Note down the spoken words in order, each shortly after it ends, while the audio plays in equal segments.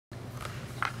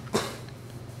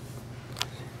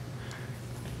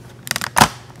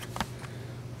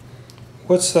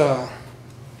What's the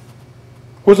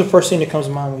first thing that comes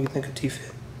to mind when you think of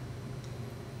T-Fit?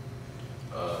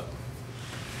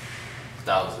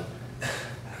 1,000.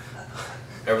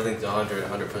 Everything's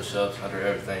 100 push-ups, 100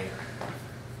 everything.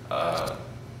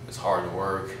 It's hard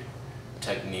work,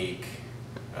 technique,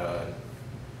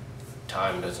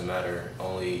 time doesn't matter,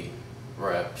 only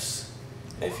reps.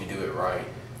 If you do it right,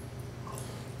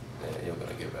 then you're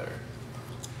gonna get better.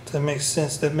 That makes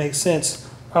sense. That makes sense.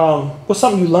 What's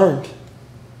something you learned?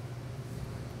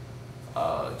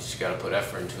 You just gotta put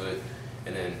effort into it,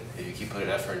 and then if you keep putting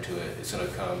effort into it, it's gonna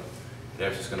come, and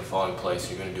everything's gonna fall in place,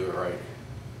 and you're gonna do it right.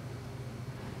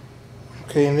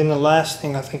 Okay, and then the last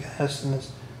thing I think I asked them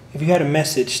is, if you had a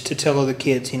message to tell other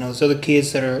kids, there's other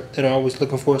kids that are always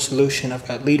looking for a solution. I've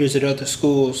got leaders at other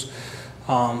schools.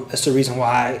 That's the reason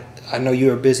why I know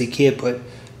you're a busy kid, but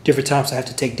different times I have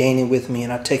to take Danny with me,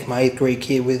 and I take my 8th grade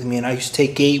kid with me, and I used to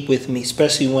take Gabe with me,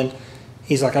 especially when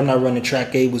he's like, I'm not running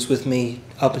track. Gabe was with me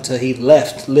up until he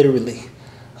left, literally,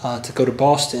 to go to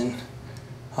Boston,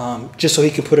 just so he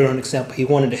could put it on example. He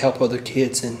wanted to help other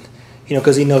kids, and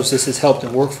because he knows this has helped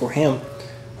and worked for him.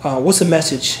 What's a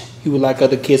message you would like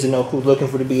other kids to know who's looking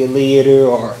for to be a leader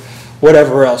or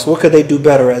whatever else? What could they do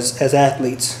better as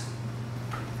athletes?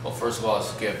 Well, first of all,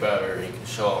 it's get better. You can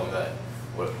show them that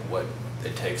what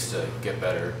it takes to get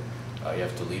better. You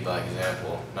have to lead by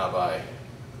example, not by,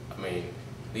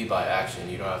 lead by action.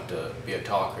 You don't have to be a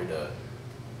talker to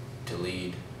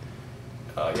lead.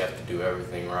 You have to do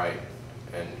everything right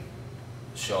and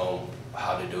show them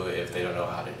how to do it if they don't know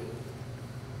how to do it.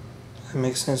 That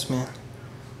makes sense, man.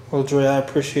 Well, Dre, I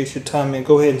appreciate your time, man.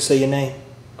 Go ahead and say your name.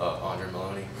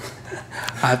 Maloney.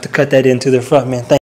 I have to cut that into the front, man. Thank